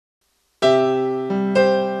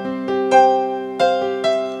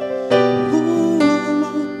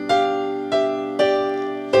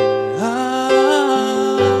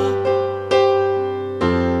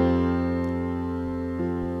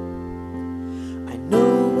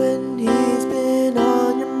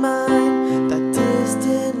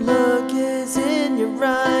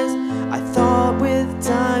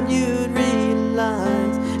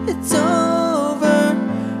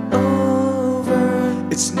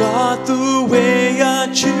not the way I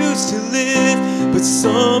choose to live, but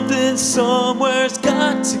something somewhere's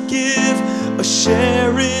got to give. A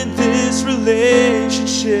share in this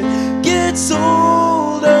relationship gets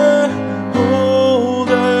older,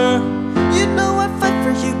 older. You know I fight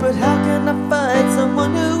for you, but how can I fight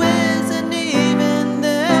someone who isn't even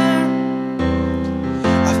there?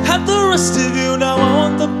 I've had the rest of you, now I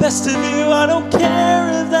want the best of you. I don't care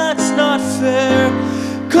if that's not fair,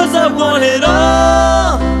 'cause I want it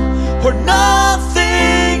all or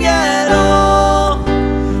nothing at all.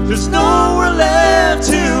 There's nowhere left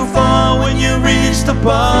to fall. When you reach the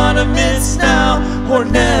bottom, it's now or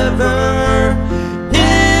never.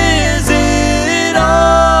 Is it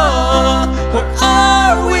all, or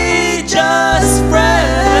are we just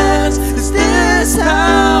friends? Is this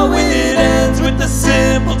how it ends, with a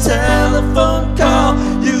simple telephone call?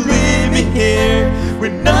 You leave me here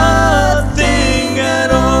with nothing at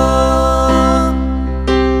all.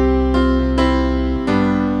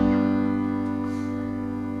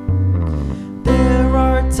 There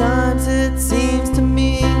are times it seems to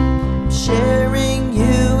me I'm sharing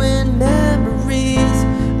you in memories.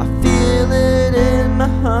 I feel it in my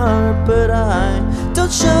heart, but I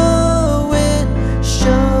don't show it,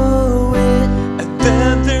 show it. And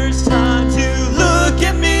then there's times you look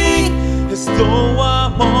at me as though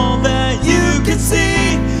I'm all that you can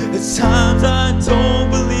see. At times I don't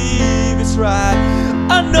believe it's right.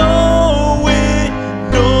 I know it,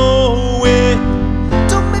 know it.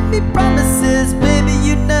 Don't make me promises, baby,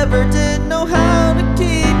 you never did know how to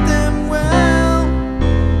keep them well.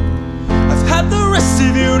 I've had the rest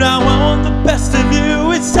of you, now I want the best of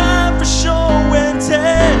you. It's time for show and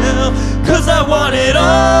tell, 'cause I want it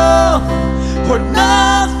all or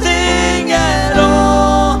nothing at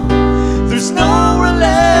all. There's nowhere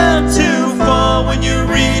left to fall. When you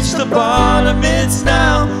reach the bottom, it's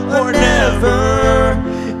now or never.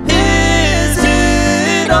 Is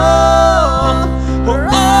it all, or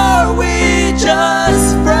are we just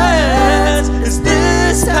friends? Is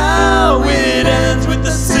this how it ends, with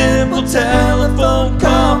a simple telephone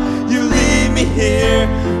call? You leave me here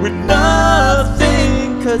with nothing.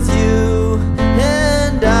 'Cause you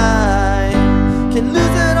and I can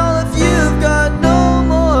lose it all if you've got no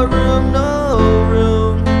more room, no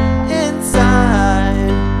room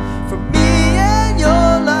inside for me and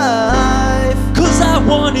your life. 'Cause I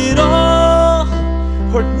want it all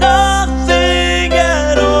or nothing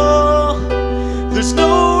at all. There's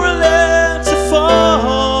nowhere left to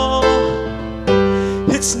fall.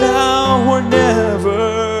 It's now or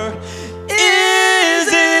never. Is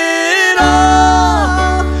it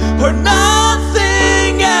all or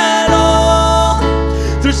nothing at all?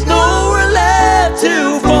 There's nowhere left to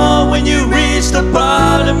fall. When you reach the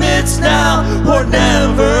bottom, it's now or never.